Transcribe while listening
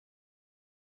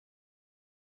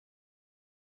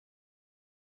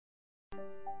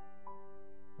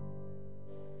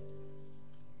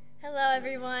Hello,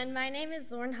 everyone. My name is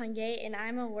Lauren Hungate, and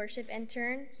I'm a worship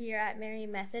intern here at Mary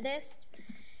Methodist.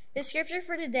 The scripture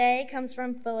for today comes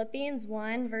from Philippians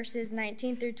 1, verses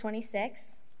 19 through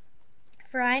 26.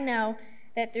 For I know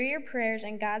that through your prayers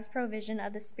and God's provision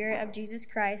of the Spirit of Jesus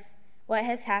Christ, what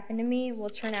has happened to me will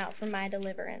turn out for my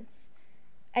deliverance.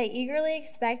 I eagerly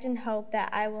expect and hope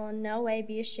that I will in no way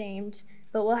be ashamed,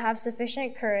 but will have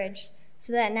sufficient courage,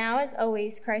 so that now as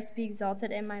always Christ be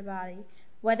exalted in my body,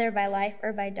 whether by life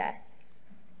or by death.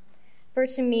 For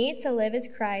to me to live is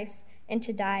Christ, and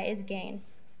to die is gain.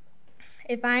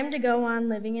 If I am to go on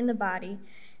living in the body,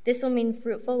 this will mean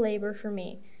fruitful labor for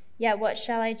me. Yet what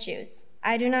shall I choose?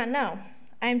 I do not know.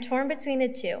 I am torn between the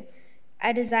two.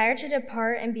 I desire to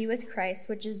depart and be with Christ,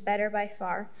 which is better by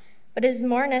far, but it is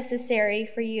more necessary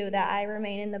for you that I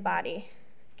remain in the body.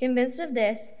 Convinced of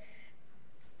this,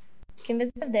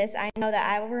 I know that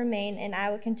I will remain and I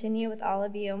will continue with all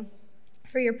of you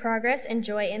for your progress and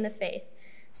joy in the faith,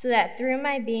 so that through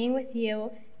my being with you,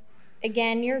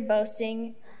 again your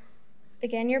boasting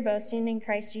in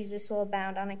Christ Jesus will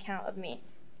abound on account of me.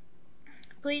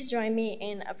 Please join me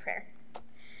in a prayer.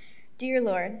 Dear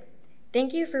Lord,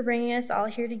 thank you for bringing us all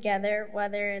here together,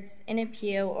 whether it's in a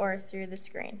pew or through the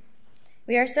screen.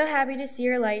 We are so happy to see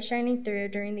your light shining through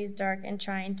during these dark and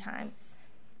trying times.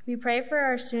 We pray for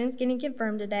our students getting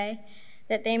confirmed today,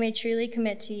 that they may truly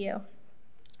commit to you.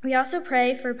 We also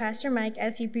pray for Pastor Mike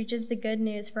as he preaches the good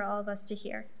news for all of us to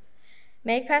hear.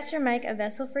 Make Pastor Mike a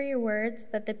vessel for your words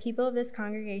that the people of this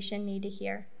congregation need to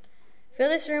hear. Fill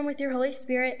this room with your Holy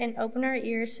Spirit and open our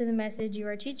ears to the message you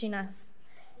are teaching us.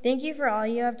 Thank you for all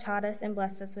you have taught us and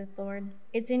blessed us with, Lord.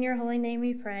 It's in your holy name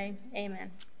we pray.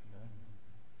 Amen.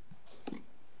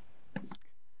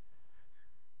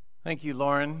 Thank you,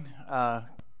 Lauren.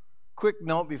 Quick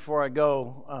note before I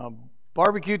go.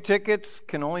 Barbecue tickets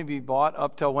can only be bought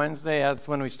up till Wednesday. As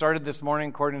when we started this morning,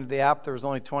 according to the app, there was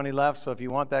only 20 left. So if you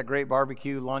want that great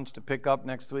barbecue lunch to pick up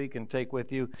next week and take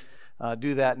with you,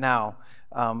 do that now.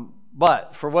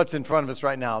 But for what's in front of us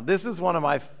right now, this is one of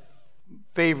my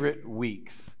favorite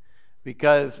weeks,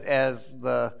 because as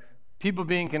the people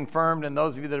being confirmed and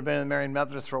those of you that have been in the Marian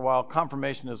Methodist for a while,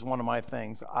 confirmation is one of my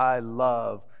things. I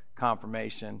love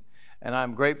confirmation, and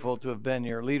I'm grateful to have been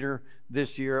your leader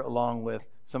this year along with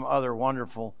some other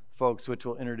wonderful folks, which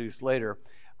we'll introduce later.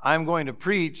 I'm going to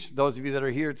preach, those of you that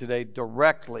are here today,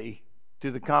 directly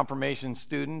to the confirmation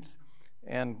students,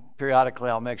 and periodically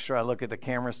I'll make sure I look at the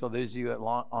camera so those of you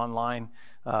online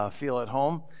feel at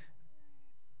home.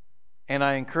 And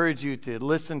I encourage you to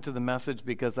listen to the message,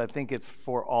 because I think it's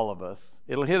for all of us.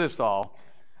 It'll hit us all,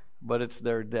 but it's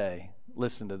their day.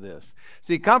 Listen to this.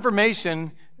 See,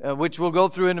 confirmation, which we'll go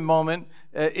through in a moment,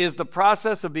 is the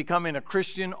process of becoming a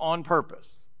Christian on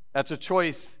purpose. That's a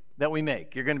choice that we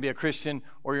make. You're going to be a Christian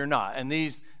or you're not. And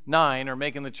these 9 are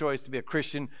making the choice to be a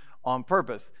Christian on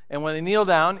purpose. And when they kneel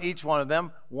down, each one of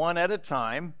them, one at a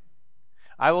time,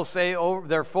 I will say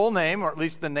their full name, or at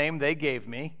least the name they gave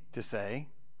me to say.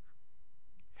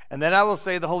 And then I will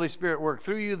say the Holy Spirit work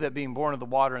through you, that being born of the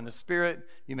water and the Spirit,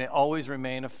 you may always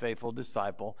remain a faithful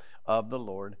disciple of the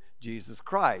Lord Jesus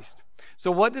Christ.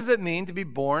 So what does it mean to be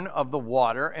born of the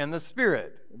water and the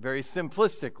Spirit? Very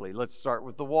simplistically, let's start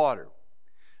with the water.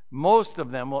 Most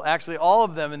of them, well, actually all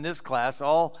of them in this class,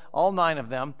 all 9 of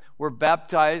them, were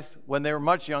baptized when they were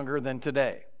much younger than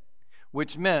today,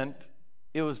 which meant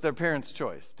it was their parents'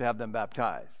 choice to have them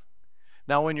baptized.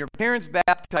 Now, when your parents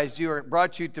baptized you or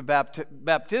brought you to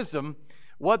baptism,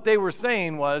 what they were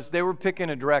saying was they were picking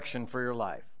a direction for your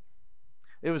life.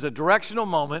 It was a directional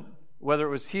moment, whether it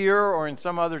was here or in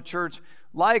some other church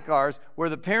like ours, where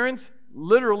the parents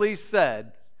literally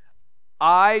said,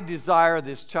 I desire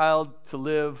this child to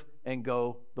live and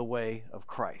go the way of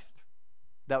Christ.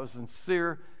 That was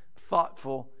sincere,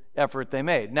 thoughtful effort they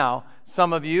made. Now,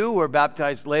 some of you were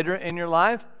baptized later in your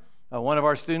life. One of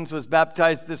our students was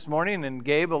baptized this morning, and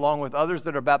Gabe, along with others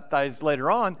that are baptized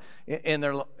later on in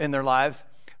their lives,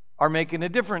 are making a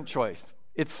different choice.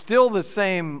 It's still the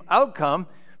same outcome,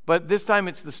 but this time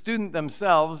it's the student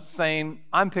themselves saying,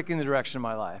 I'm picking the direction of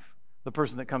my life. The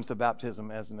person that comes to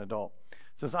baptism as an adult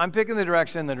says, I'm picking the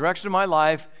direction of my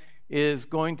life is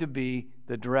going to be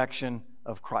the direction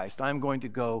of Christ. I'm going to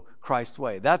go Christ's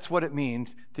way. That's what it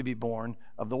means to be born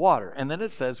of the water. And then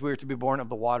it says we're to be born of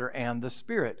the water and the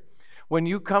Spirit. When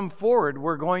you come forward,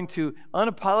 we're going to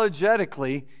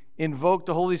unapologetically invoke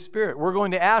the Holy Spirit. We're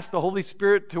going to ask the Holy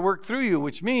Spirit to work through you,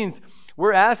 which means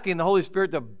we're asking the Holy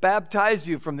Spirit to baptize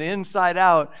you from the inside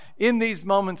out in these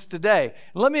moments today.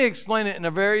 Let me explain it in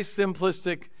a very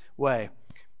simplistic way.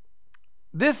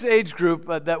 This age group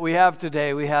that we have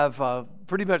today, we have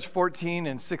pretty much 14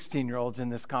 and 16-year-olds in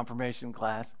this confirmation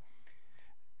class.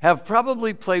 have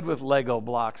probably played with Lego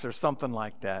blocks or something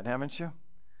like that, haven't you?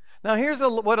 Now, here's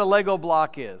what a Lego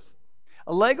block is.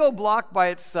 A Lego block by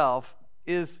itself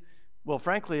is, well,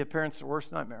 frankly, a parent's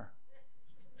worst nightmare,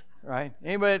 right?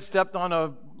 Anybody that stepped on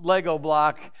a Lego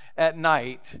block at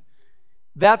night,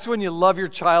 that's when you love your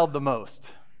child the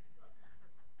most.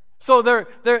 So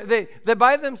they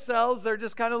by themselves, they're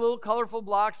just kind of little colorful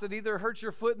blocks that either hurt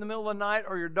your foot in the middle of the night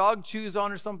or your dog chews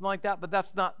on or something like that, but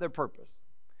that's not their purpose.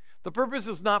 The purpose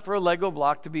is not for a Lego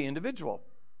block to be individual.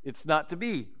 It's not to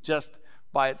be just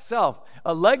by itself.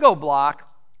 A Lego block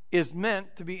is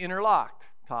meant to be interlocked,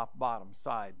 top, bottom,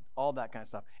 side, all that kind of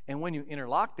stuff. And when you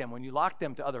interlock them, when you lock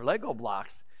them to other Lego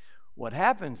blocks, what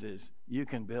happens is you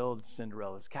can build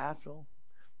Cinderella's castle,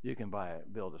 you can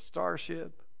build a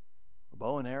starship, a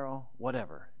bow and arrow,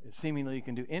 whatever. Seemingly you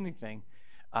can do anything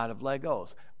out of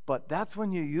Legos. But that's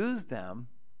when you use them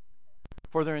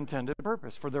for their intended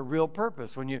purpose, for their real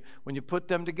purpose, when you put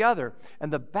them together.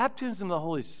 And the baptism of the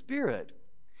Holy Spirit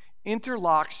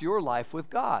interlocks your life with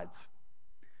God's.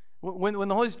 When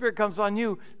the Holy Spirit comes on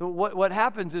you, what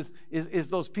happens is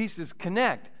those pieces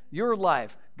connect. Your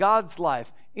life, God's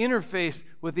life, interface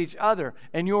with each other,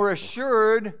 and you're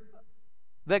assured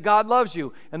that God loves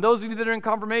you. And those of you that are in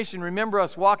confirmation, remember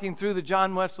us walking through the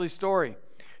John Wesley story.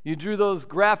 You drew those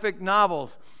graphic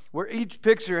novels where each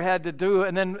picture had to do,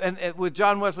 and with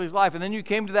John Wesley's life. And then you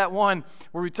came to that one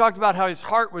where we talked about how his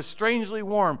heart was strangely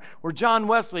warm, where John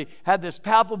Wesley had this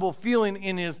palpable feeling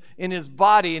in his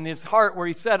body, in his heart, where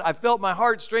he said, I felt my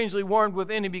heart strangely warmed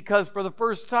within me because for the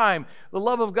first time, the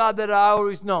love of God that I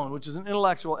always known, which is an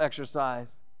intellectual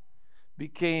exercise,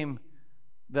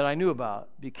 that I knew about,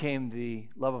 became the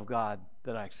love of God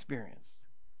that I experienced.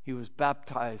 He was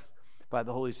baptized by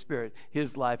the Holy Spirit.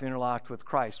 His life interlocked with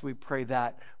Christ. We pray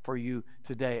that for you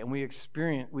today. And we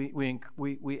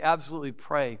absolutely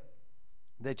pray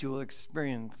that you will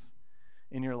experience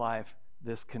in your life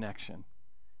this connection.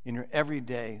 In your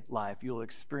everyday life, you'll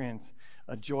experience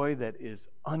a joy that is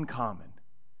uncommon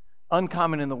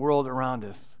in the world around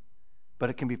us, but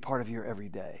it can be part of your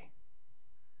everyday.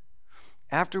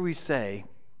 After we say,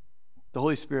 the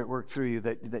Holy Spirit worked through you,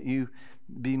 that you,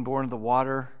 being born of the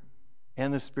water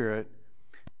and the Spirit,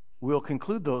 we'll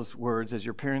conclude those words as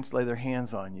your parents lay their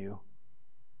hands on you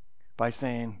by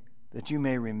saying that you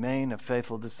may remain a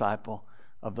faithful disciple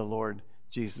of the Lord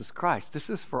Jesus Christ. This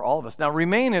is for all of us. Now,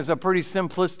 remain is a pretty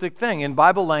simplistic thing. In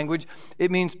Bible language,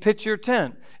 it means pitch your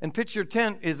tent. And pitch your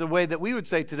tent is a way that we would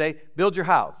say today, build your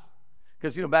house.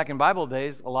 Because, back in Bible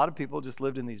days, a lot of people just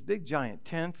lived in these big, giant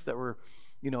tents that were,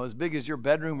 as big as your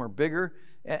bedroom or bigger.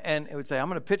 And it would say, I'm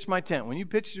going to pitch my tent. When you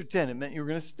pitched your tent, it meant you were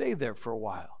going to stay there for a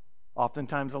while.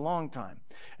 Oftentimes a long time.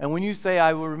 And when you say,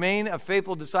 I will remain a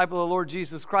faithful disciple of the Lord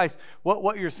Jesus Christ,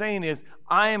 what you're saying is,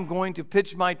 I am going to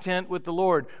pitch my tent with the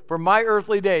Lord for my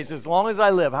earthly days, as long as I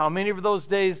live. How many of those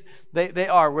days they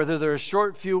are, whether they're a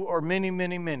short few or many,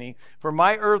 many, many. For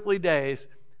my earthly days,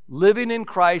 living in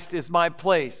Christ is my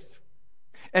place.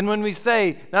 And when we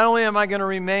say, not only am I going to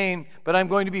remain, but I'm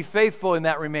going to be faithful in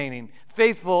that remaining.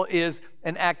 Faithful is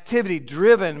an activity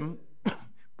driven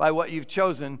by what you've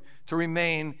chosen to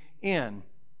remain in.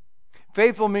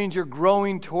 Faithful means you're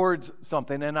growing towards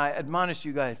something. And I admonish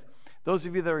you guys, those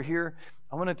of you that are here,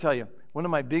 I want to tell you, one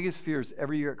of my biggest fears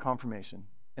every year at confirmation,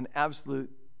 an absolute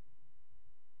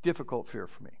difficult fear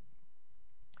for me,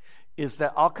 is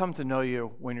that I'll come to know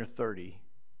you when you're 30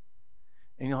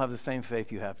 and you'll have the same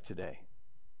faith you have today.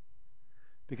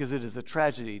 Because it is a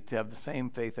tragedy to have the same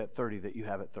faith at 30 that you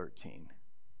have at 13.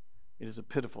 It is a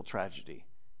pitiful tragedy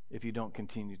if you don't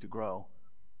continue to grow.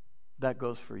 That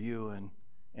goes for you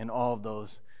and all of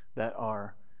those that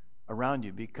are around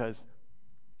you, because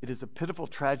it is a pitiful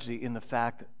tragedy in the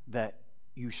fact that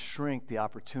you shrink the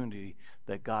opportunity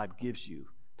that God gives you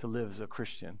to live as a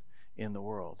Christian in the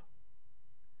world.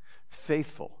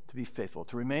 Faithful, to be faithful,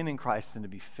 to remain in Christ and to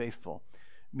be faithful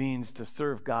means to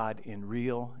serve God in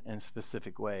real and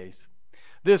specific ways.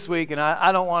 This week, and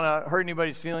I don't want to hurt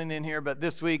anybody's feeling in here, but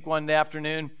this week, one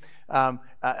afternoon,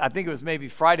 I think it was maybe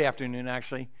Friday afternoon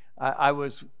actually, I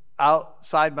was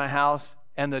outside my house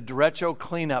and the derecho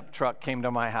cleanup truck came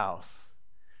to my house.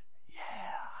 Yeah.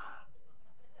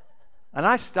 And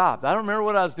I stopped. I don't remember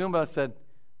what I was doing, but I said,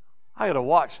 I got to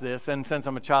watch this. And since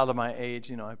I'm a child of my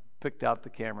age, I picked out the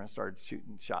camera and started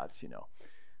shooting shots,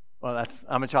 Well,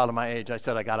 I'm a child of my age. I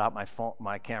said I got out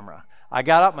my camera. I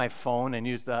got out my phone and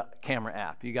used the camera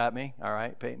app. You got me? All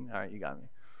right, Peyton? All right, you got me.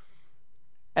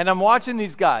 And I'm watching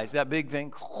these guys. That big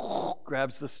thing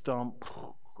grabs the stump,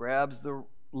 grabs the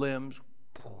limbs,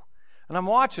 and I'm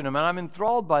watching them, and I'm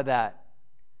enthralled by that.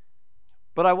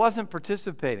 But I wasn't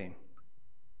participating.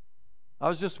 I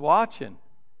was just watching.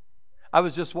 I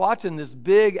was just watching this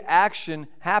big action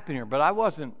happen here, but I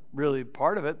wasn't really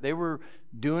part of it. They were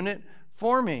doing it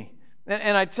for me.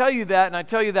 And I tell you that, and I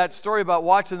tell you that story about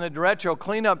watching the derecho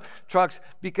cleanup trucks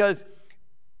because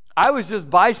I was just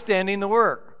bystanding the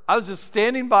work. I was just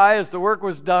standing by as the work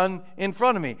was done in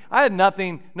front of me. I had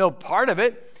no part of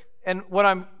it. And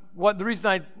the reason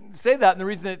I say that, and the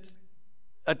reason it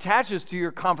attaches to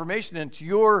your confirmation and to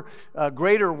your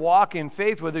greater walk in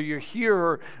faith, whether you're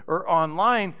here or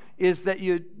online, is that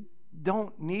you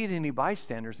don't need any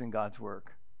bystanders in God's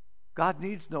work. God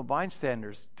needs no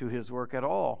bystanders to his work at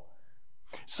all.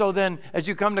 So then, as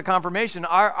you come to confirmation,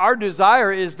 our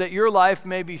desire is that your life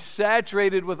may be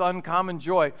saturated with uncommon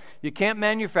joy. You can't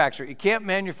manufacture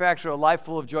a life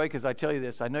full of joy, because I tell you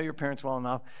this, I know your parents well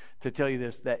enough to tell you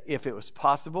this, that if it was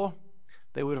possible,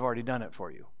 they would have already done it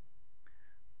for you.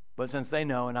 But since they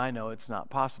know and I know it's not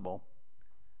possible,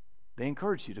 they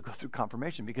encourage you to go through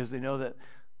confirmation, because they know that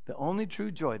the only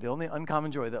true joy, the only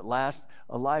uncommon joy that lasts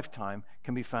a lifetime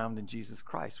can be found in Jesus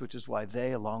Christ, which is why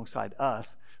they, alongside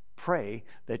us, pray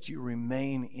that you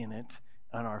remain in it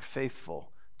and are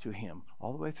faithful to him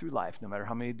all the way through life, no matter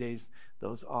how many days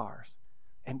those are.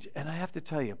 And I have to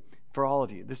tell you, for all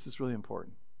of you, this is really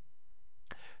important.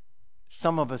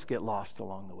 Some of us get lost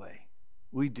along the way.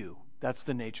 We do. That's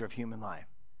the nature of human life.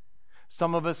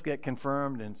 Some of us get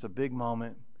confirmed, and it's a big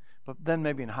moment, but then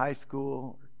maybe in high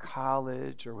school or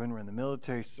college or when we're in the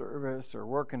military service or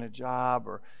working a job,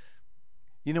 or,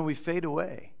 we fade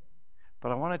away.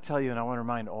 But I want to tell you, and I want to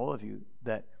remind all of you,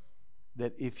 that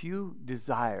if you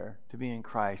desire to be in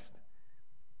Christ,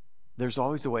 there's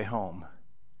always a way home.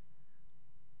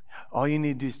 All you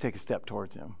need to do is take a step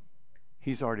towards him.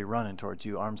 He's already running towards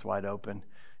you, arms wide open.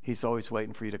 He's always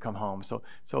waiting for you to come home. So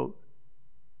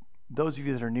those of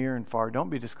you that are near and far,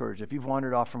 don't be discouraged. If you've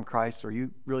wandered off from Christ or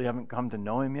you really haven't come to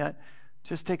know him yet,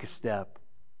 just take a step.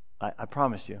 I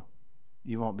promise you,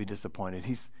 you won't be disappointed.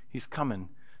 He's coming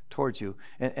towards you.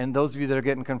 And those of you that are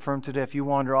getting confirmed today, if you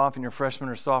wander off in your freshman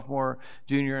or sophomore,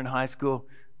 junior in high school,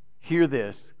 hear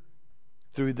this.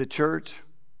 Through the church,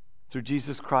 through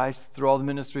Jesus Christ, through all the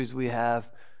ministries we have,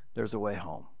 there's a way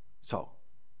home. So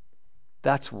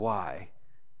that's why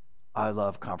I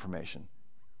love confirmation.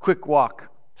 Quick walk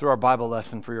through our Bible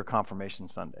lesson for your confirmation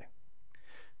Sunday.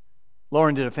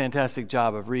 Lauren did a fantastic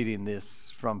job of reading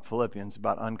this from Philippians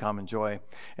about uncommon joy.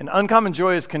 And uncommon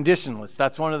joy is conditionless.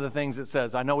 That's one of the things it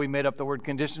says. I know we made up the word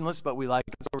conditionless, but we like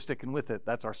it, so we're sticking with it.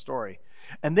 That's our story.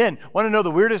 And then, want to know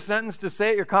the weirdest sentence to say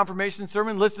at your confirmation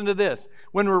sermon? Listen to this.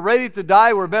 When we're ready to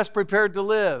die, we're best prepared to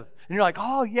live. And you're like,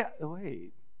 oh yeah,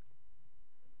 wait.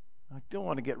 I don't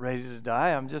want to get ready to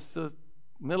die. I'm just a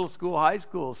middle school, high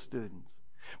school student.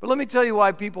 But let me tell you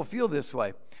why people feel this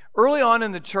way. Early on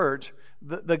in the church,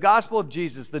 the gospel of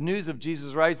Jesus, the news of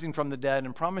Jesus rising from the dead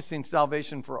and promising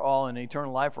salvation for all and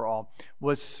eternal life for all,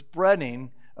 was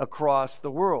spreading across the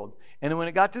world. And when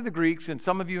it got to the Greeks, and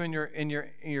some of you in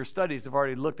your studies have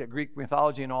already looked at Greek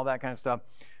mythology and all that kind of stuff,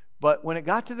 but when it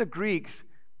got to the Greeks,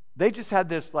 they just had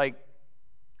this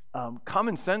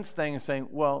common sense thing of saying,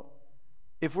 well,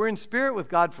 if we're in spirit with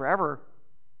God forever,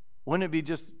 wouldn't it be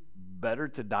just better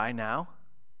to die now?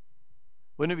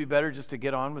 Wouldn't it be better just to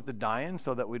get on with the dying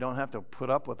so that we don't have to put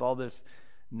up with all this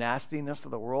nastiness of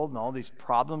the world and all these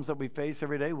problems that we face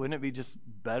every day? Wouldn't it be just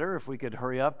better if we could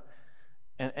hurry up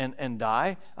and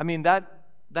die? I mean, that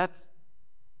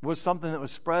was something that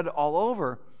was spread all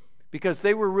over because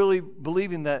they were really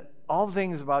believing that all the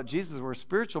things about Jesus were a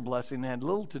spiritual blessing and had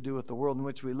little to do with the world in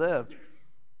which we live.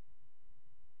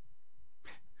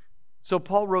 So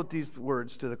Paul wrote these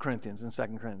words to the Corinthians in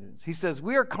 2 Corinthians. He says,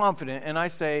 we are confident, and I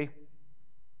say,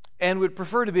 and would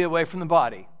prefer to be away from the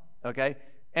body, okay,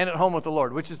 and at home with the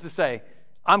Lord, which is to say,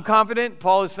 I'm confident,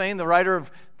 Paul is saying, the writer of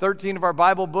 13 of our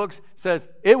Bible books says,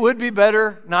 it would be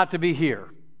better not to be here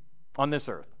on this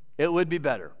earth. It would be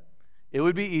better. It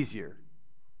would be easier.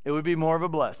 It would be more of a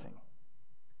blessing.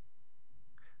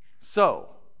 So,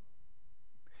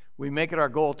 we make it our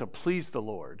goal to please the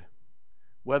Lord,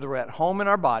 whether we're at home in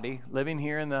our body, living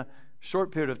here in the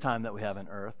short period of time that we have on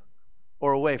earth,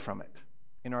 or away from it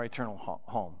in our eternal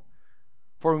home.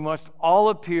 For we must all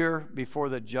appear before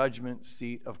the judgment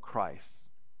seat of Christ,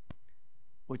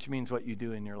 which means what you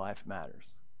do in your life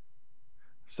matters,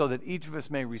 so that each of us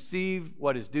may receive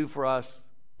what is due for us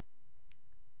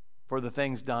for the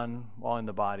things done while in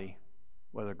the body,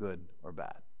 whether good or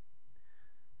bad.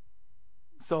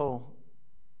 So,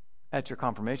 at your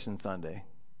confirmation Sunday,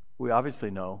 we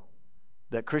obviously know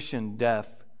that Christian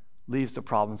death leaves the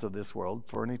problems of this world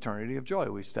for an eternity of joy.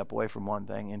 We step away from one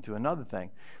thing into another thing.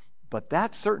 But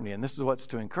that certainty, and this is what's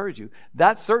to encourage you,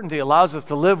 that certainty allows us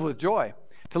to live with joy.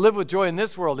 to live with joy in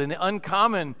this world, in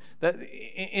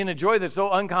a joy that's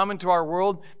so uncommon to our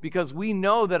world, because we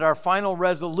know that our final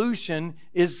resolution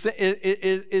is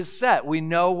set. We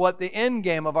know what the end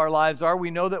game of our lives are.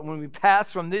 We know that when we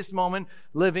pass from this moment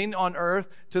living on earth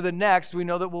to the next, we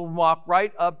know that we'll walk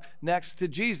right up next to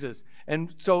Jesus.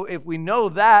 And so if we know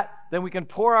that, then we can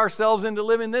pour ourselves into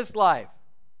living this life.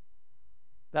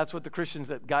 That's what the Christians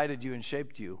that guided you and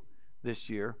shaped you this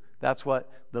year, that's what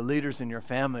the leaders in your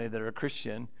family that are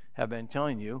Christian have been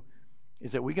telling you,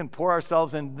 is that we can pour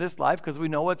ourselves into this life because we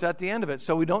know what's at the end of it.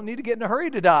 So we don't need to get in a hurry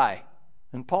to die.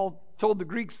 And Paul told the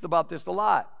Greeks about this a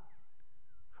lot.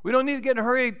 We don't need to get in a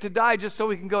hurry to die just so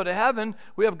we can go to heaven.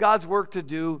 We have God's work to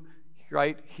do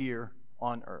right here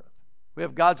on earth. We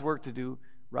have God's work to do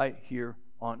right here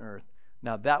on earth.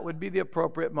 Now that would be the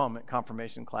appropriate moment,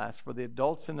 confirmation class, for the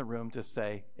adults in the room to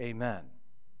say amen.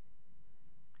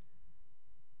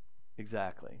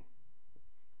 Exactly.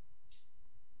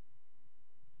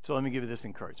 So let me give you this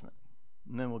encouragement,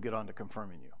 and then we'll get on to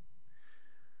confirming you.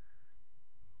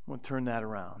 We'll turn that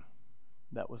around.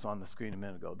 That was on the screen a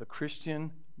minute ago. The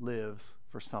Christian lives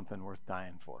for something worth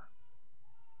dying for.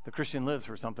 The Christian lives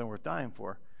for something worth dying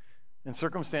for. And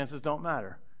circumstances don't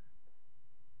matter.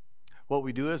 What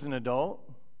we do as an adult,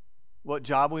 what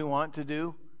job we want to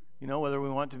do, whether we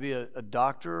want to be a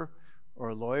doctor or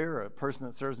a lawyer, or a person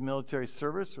that serves military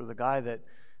service, or the guy that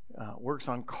works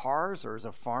on cars, or is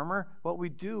a farmer, what we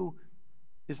do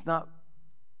is not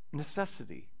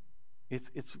necessity.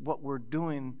 It's what we're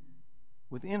doing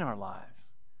within our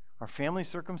lives. Our family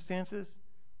circumstances,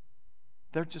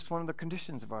 they're just one of the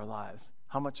conditions of our lives.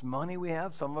 How much money we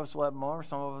have, some of us will have more,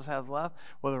 some of us have less,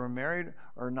 whether we're married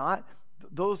or not,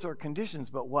 those are conditions.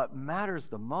 But what matters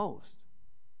the most,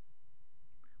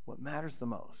 for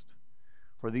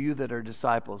you that are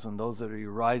disciples and those that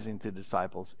are rising to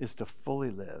disciples, is to fully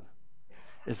live,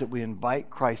 is that we invite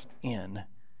Christ in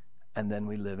and then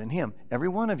we live in Him. Every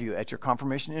one of you at your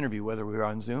confirmation interview, whether we were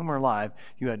on Zoom or live,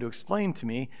 you had to explain to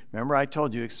me, remember I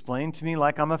told you, explain to me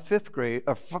like I'm a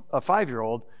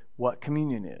 5-year-old what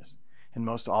communion is. And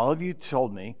most all of you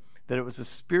told me that it was a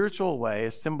spiritual way,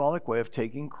 a symbolic way of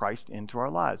taking Christ into our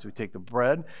lives. We take the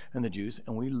bread and the juice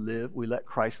and we let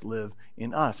Christ live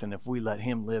in us. And if we let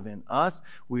Him live in us,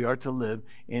 we are to live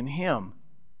in Him.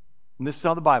 And this is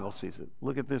how the Bible sees it.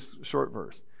 Look at this short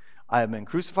verse. I have been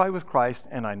crucified with Christ,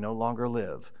 and I no longer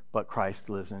live, but Christ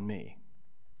lives in me.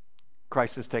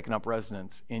 Christ has taken up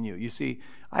residence in you. You see,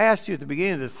 I asked you at the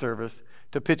beginning of this service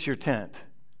to pitch your tent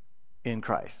in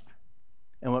Christ.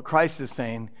 And what Christ is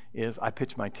saying is, I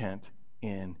pitch my tent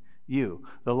in you.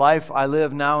 The life I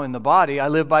live now in the body, I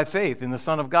live by faith in the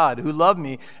Son of God, who loved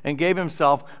me and gave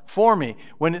Himself for me.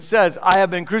 When it says, I have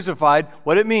been crucified,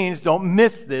 what it means, don't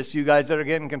miss this, you guys that are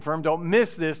getting confirmed, don't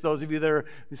miss this, those of you that are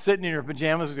sitting in your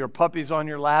pajamas with your puppies on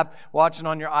your lap, watching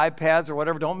on your iPads or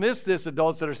whatever, don't miss this,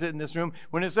 adults that are sitting in this room.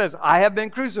 When it says, I have been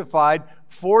crucified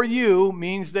for you,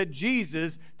 means that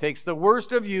Jesus takes the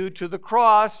worst of you to the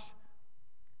cross,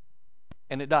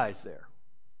 and it dies there.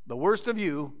 The worst of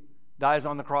you dies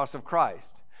on the cross of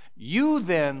Christ. You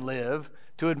then live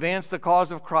to advance the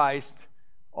cause of Christ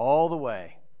all the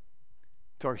way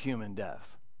to our human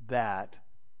death. That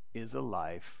is a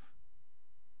life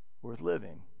worth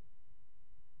living.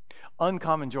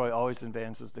 Uncommon joy always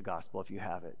advances the gospel if you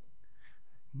have it.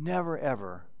 Never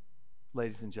ever,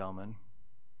 ladies and gentlemen,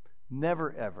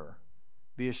 never ever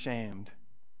be ashamed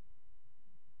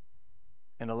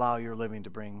and allow your living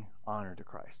to bring honor to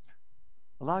Christ.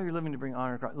 Allow your living to bring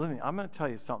honor to Christ. I'm going to tell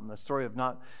you something, the story of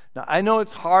now, I know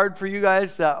it's hard for you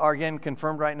guys that are getting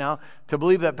confirmed right now to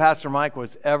believe that Pastor Mike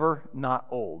was ever not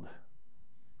old.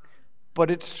 But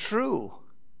it's true.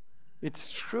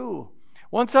 It's true.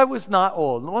 Once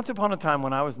upon a time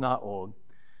when I was not old,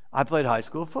 I played high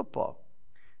school football.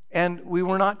 And we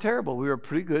were not terrible. We were a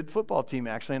pretty good football team,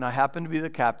 actually, and I happened to be the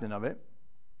captain of it.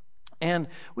 And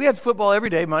we had football every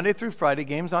day, Monday through Friday,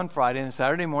 games on Friday, and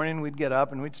Saturday morning we'd get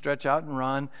up and we'd stretch out and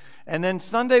run. And then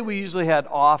Sunday we usually had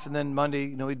off, and then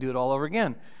Monday, we'd do it all over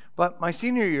again. But my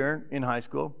senior year in high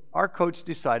school, our coach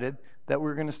decided that we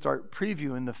were going to start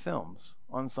previewing the films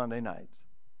on Sunday nights.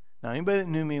 Now, anybody that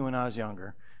knew me when I was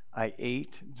younger, I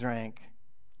ate, drank,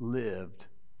 lived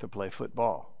to play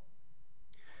football.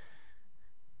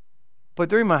 But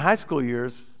during my high school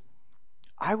years,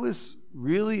 I was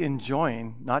really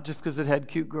enjoying, not just because it had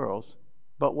cute girls,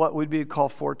 but what would be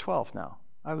called 412 now.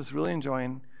 I was really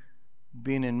enjoying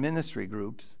being in ministry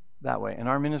groups that way. And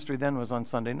our ministry then was on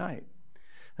Sunday night.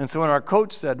 And so when our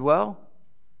coach said,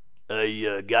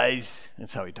 guys,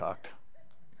 that's how he talked.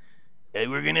 Hey,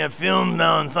 we're going to have films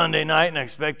now on Sunday night, and I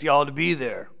expect you all to be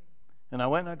there. And I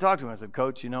went and I talked to him. I said,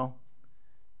 Coach,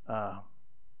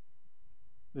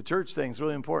 The church thing is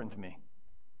really important to me.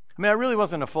 I mean, I really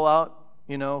wasn't a full-out,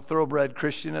 thoroughbred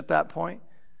Christian at that point.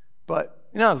 But,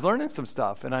 I was learning some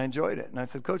stuff, and I enjoyed it. And I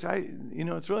said, Coach,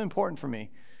 it's really important for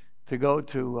me to go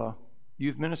to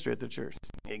youth ministry at the church.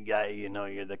 Hey, Guy,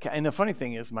 you're the And the funny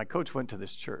thing is, my coach went to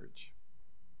this church.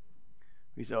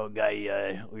 He said, oh,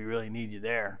 Guy, we really need you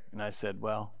there. And I said,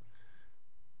 well,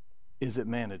 is it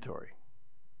mandatory?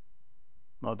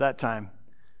 Well, at that time,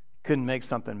 couldn't make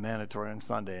something mandatory on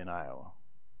Sunday in Iowa.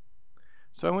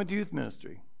 So I went to youth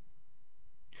ministry.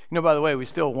 By the way, we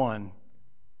still won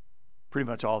pretty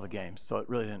much all the games, so it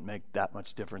really didn't make that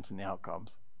much difference in the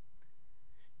outcomes.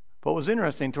 But what was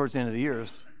interesting, towards the end of the year,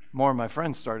 is more of my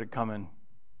friends started coming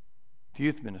to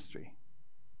youth ministry,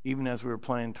 even as we were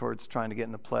playing towards trying to get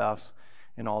in the playoffs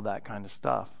and all that kind of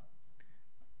stuff.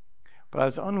 But I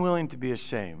was unwilling to be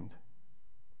ashamed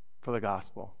for the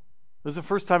gospel. It was the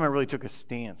first time I really took a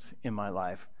stance in my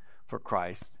life for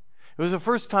Christ. It was the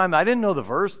first time, I didn't know the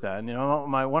verse then.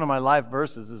 One of my life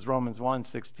verses is Romans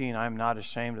 1:16. I am not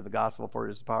ashamed of the gospel, for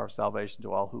it is the power of salvation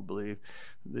to all who believe,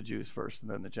 the Jews first and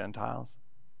then the Gentiles.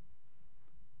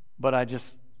 But I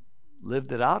just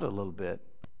lived it out a little bit.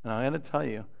 And I'm going to tell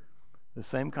you, the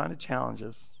same kind of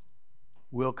challenges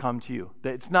will come to you.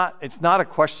 It's not a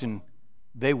question,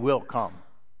 they will come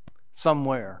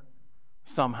somewhere,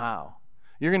 somehow.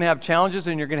 You're going to have challenges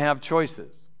and you're going to have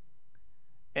choices.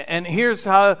 And here's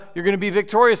how you're going to be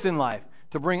victorious in life.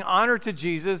 To bring honor to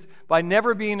Jesus by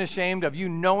never being ashamed of you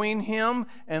knowing Him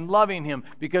and loving Him.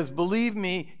 Because believe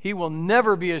me, He will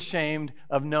never be ashamed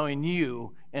of knowing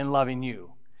you and loving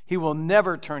you. He will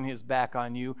never turn His back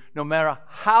on you, no matter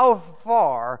how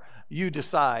far you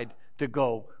decide to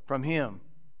go from Him.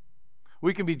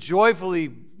 We can joyfully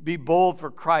be bold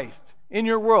for Christ. In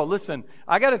your world, listen,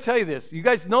 I got to tell you this. You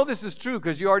guys know this is true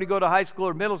because you already go to high school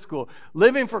or middle school.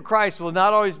 Living for Christ will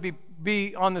not always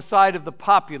be on the side of the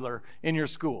popular in your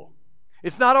school.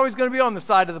 It's not always going to be on the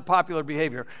side of the popular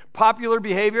behavior. Popular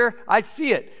behavior, I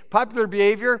see it. Popular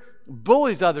behavior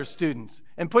bullies other students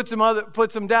and puts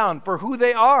them down for who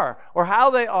they are or how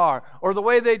they are or the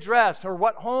way they dress or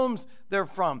what homes they're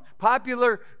from.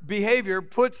 Popular behavior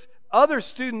puts other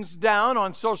students down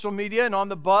on social media and on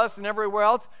the bus and everywhere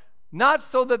else. Not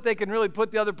so that they can really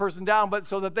put the other person down, but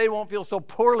so that they won't feel so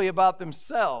poorly about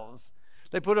themselves.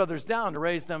 They put others down to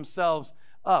raise themselves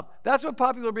up. That's what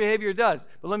popular behavior does.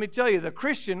 But let me tell you, the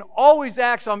Christian always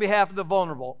acts on behalf of the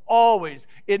vulnerable. Always.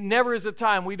 It never is a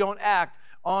time we don't act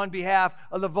on behalf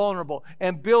of the vulnerable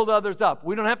and build others up.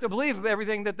 We don't have to believe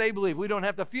everything that they believe. We don't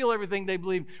have to feel everything they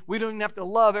believe. We don't have to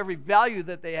love every value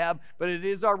that they have, but it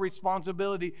is our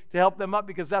responsibility to help them up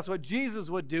because that's what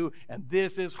Jesus would do, and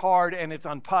this is hard and it's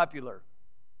unpopular.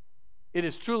 It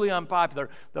is truly unpopular.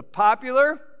 The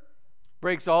popular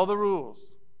breaks all the rules.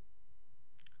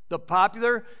 The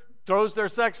popular throws their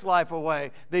sex life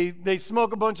away. They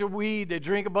smoke a bunch of weed. They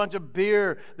drink a bunch of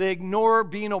beer. They ignore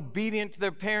being obedient to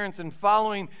their parents and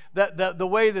following the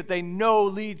way that they know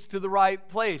leads to the right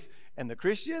place. And the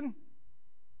Christian,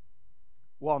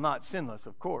 while not sinless,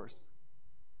 of course,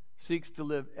 seeks to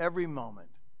live every moment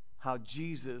how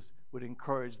Jesus would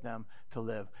encourage them to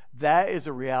live. That is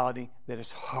a reality that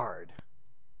is hard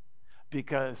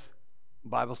because the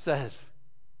Bible says,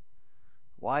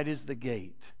 wide is the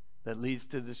gate that leads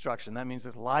to destruction. That means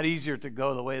it's a lot easier to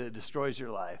go the way that destroys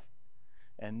your life,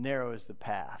 and narrow is the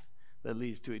path that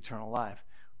leads to eternal life.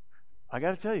 I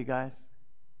got to tell you guys,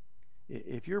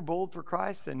 if you're bold for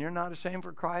Christ and you're not ashamed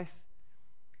for Christ,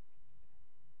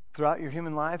 throughout your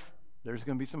human life, there's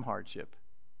going to be some hardship.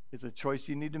 It's a choice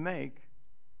you need to make,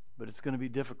 but it's going to be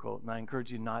difficult, and I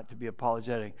encourage you not to be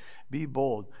apologetic. Be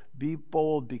bold. Be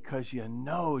bold because you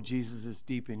know Jesus is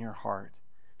deep in your heart.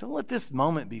 Don't let this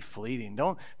moment be fleeting.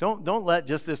 Don't let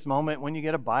just this moment when you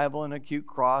get a Bible and a cute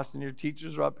cross and your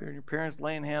teachers are up here and your parents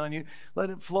laying hand on you, let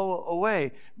it flow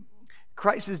away.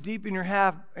 Christ is deep in your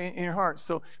heart.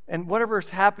 So, and whatever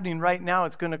is happening right now,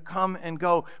 it's going to come and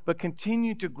go, but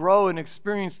continue to grow and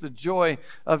experience the joy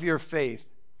of your faith.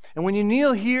 And when you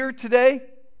kneel here today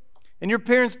and your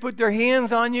parents put their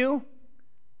hands on you,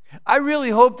 I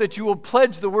really hope that you will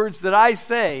pledge the words that I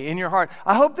say in your heart.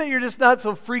 I hope that you're just not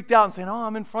so freaked out and saying, oh,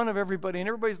 I'm in front of everybody and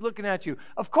everybody's looking at you.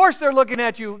 Of course they're looking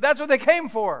at you. That's what they came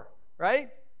for, right?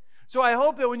 So I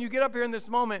hope that when you get up here in this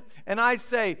moment and I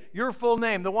say your full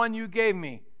name, the one you gave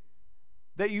me,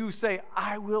 that you say,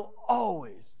 I will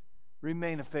always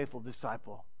remain a faithful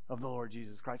disciple of the Lord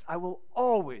Jesus Christ. I will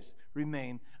always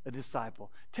remain a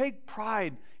disciple. Take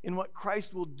pride in what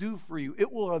Christ will do for you.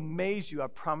 It will amaze you. I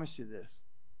promise you this.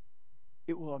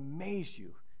 It will amaze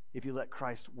you if you let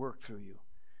Christ work through you.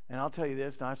 And I'll tell you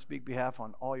this, and I speak behalf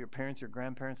on all your parents, your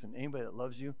grandparents, and anybody that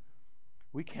loves you.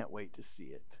 we can't wait to see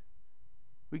it.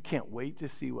 We can't wait to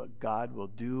see what God will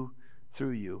do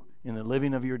through you in the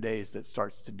living of your days that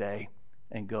starts today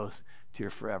and goes to your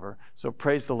forever. So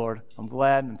praise the Lord. I'm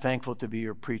glad and thankful to be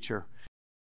your preacher.